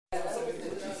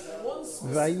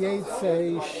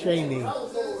Vayetze Sheni.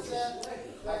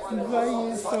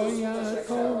 Vayisor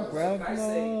Yaakov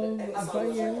Raglo,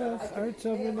 Vayelach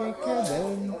Artzo B'nei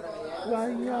Kedem,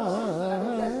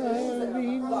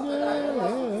 Vayavinei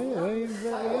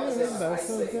Ve'er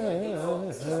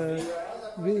Basodeh,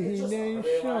 V'hinei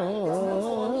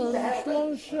Shon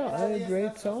Shlosha Edrei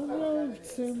Tzon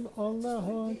Rovtzim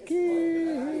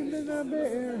Olahokim Min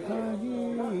HaBe'er Hahi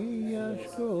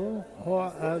Yashku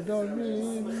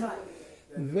Ha'adorim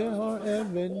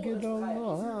והאבן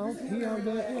גדולה על פי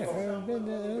הבאר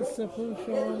ונאסף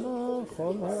שונה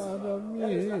כל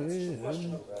האדמים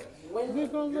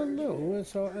וגוללו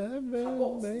את האבן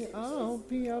מעל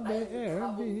פי הבאר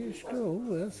והשקו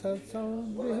את הצאן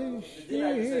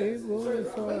והשיבו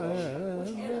את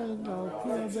האבן על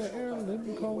פי הבאר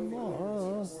למקומה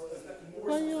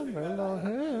ויאמר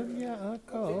להם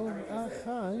יעקב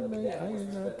אחי מאין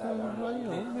אתם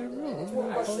ויאמרו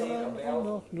מחולם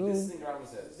אנחנו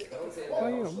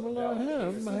ויאמר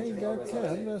להם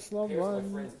הידעתם את לבן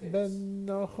בן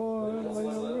נחור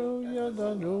ויאמרו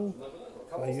ידענו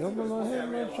ויאמר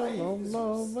להם שלום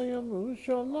לו ויאמרו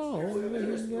שלום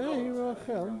והנה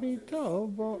רחל ביתו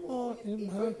באה עם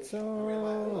הצאן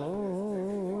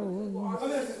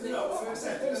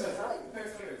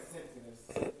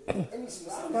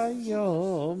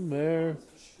ויאמר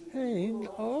הן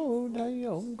עוד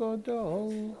היום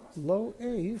גדול לא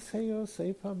אעש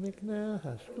היוסף המקנה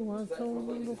השקו הצאן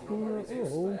ולכו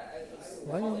ראו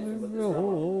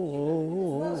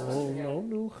ויאמרו לא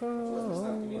נוכל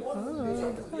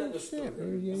עד אשר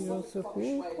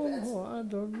ייוספו כל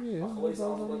האדונים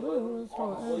וגוללו את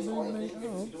האבן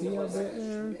מעל פי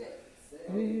הבאר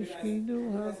והשכינו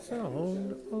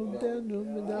הצאן עודנו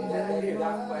מדברים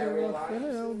על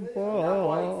רחל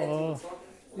באה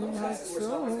עם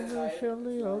הצאן אשר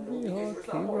לידי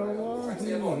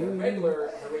הקירה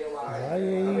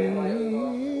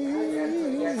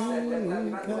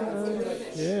היא כאשר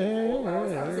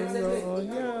ראה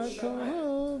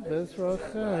יעקב את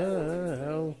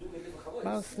רחל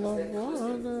פס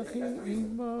לבן אחי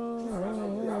אמו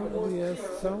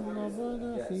וישם לבן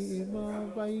אחי אמו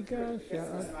ויגש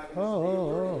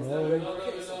יעקב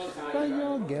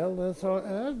ויגל את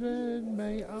האבן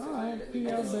מעל פי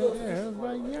הבאר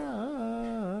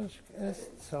וישק את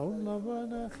צאן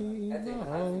לבן אחי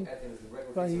אמו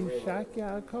וישק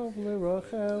יעקב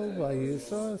לרחל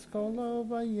ויישא את קולו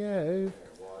ויבך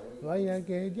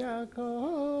ויגד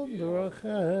יעקב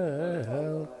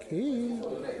לרחל כי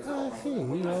אחי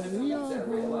אליהו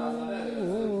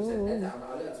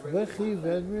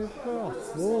וכיוון רבקה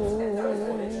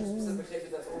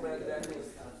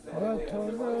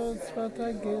ותרוץ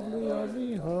ותגיד לי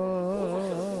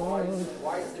אליהו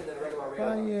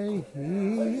ויהי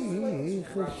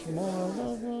כשמו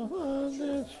לבן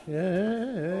את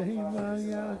שם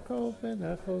יעקב בן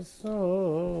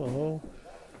אחוסו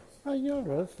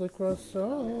וירוץ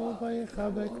לקרסו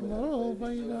ויחבק לו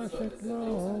וינשק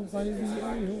לו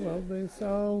ויביאהו אל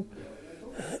ביתו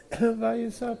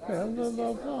ויספר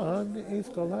ללבן את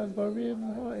כל הדברים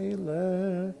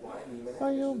האלה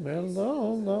ויאמר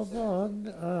לו לבן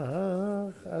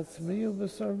אך עצמי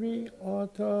ובשרי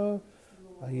אותו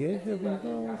וישב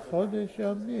עמו חודש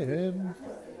ימים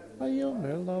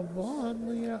ויאמר לבן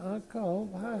ליעקב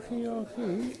אחי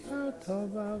אתה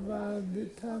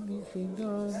ועבדתני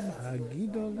חינם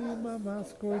הגידו לי מה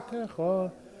משכורתך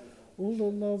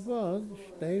וללבן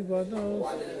שתי בנות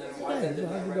שם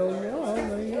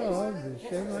הגדולה ליה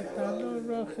ושם הקטנה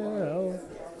רחל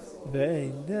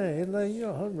והנה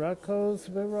ליה רכוס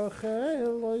ורחל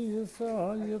לא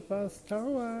יישא יפס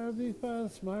תואר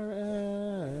ויפס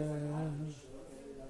מראה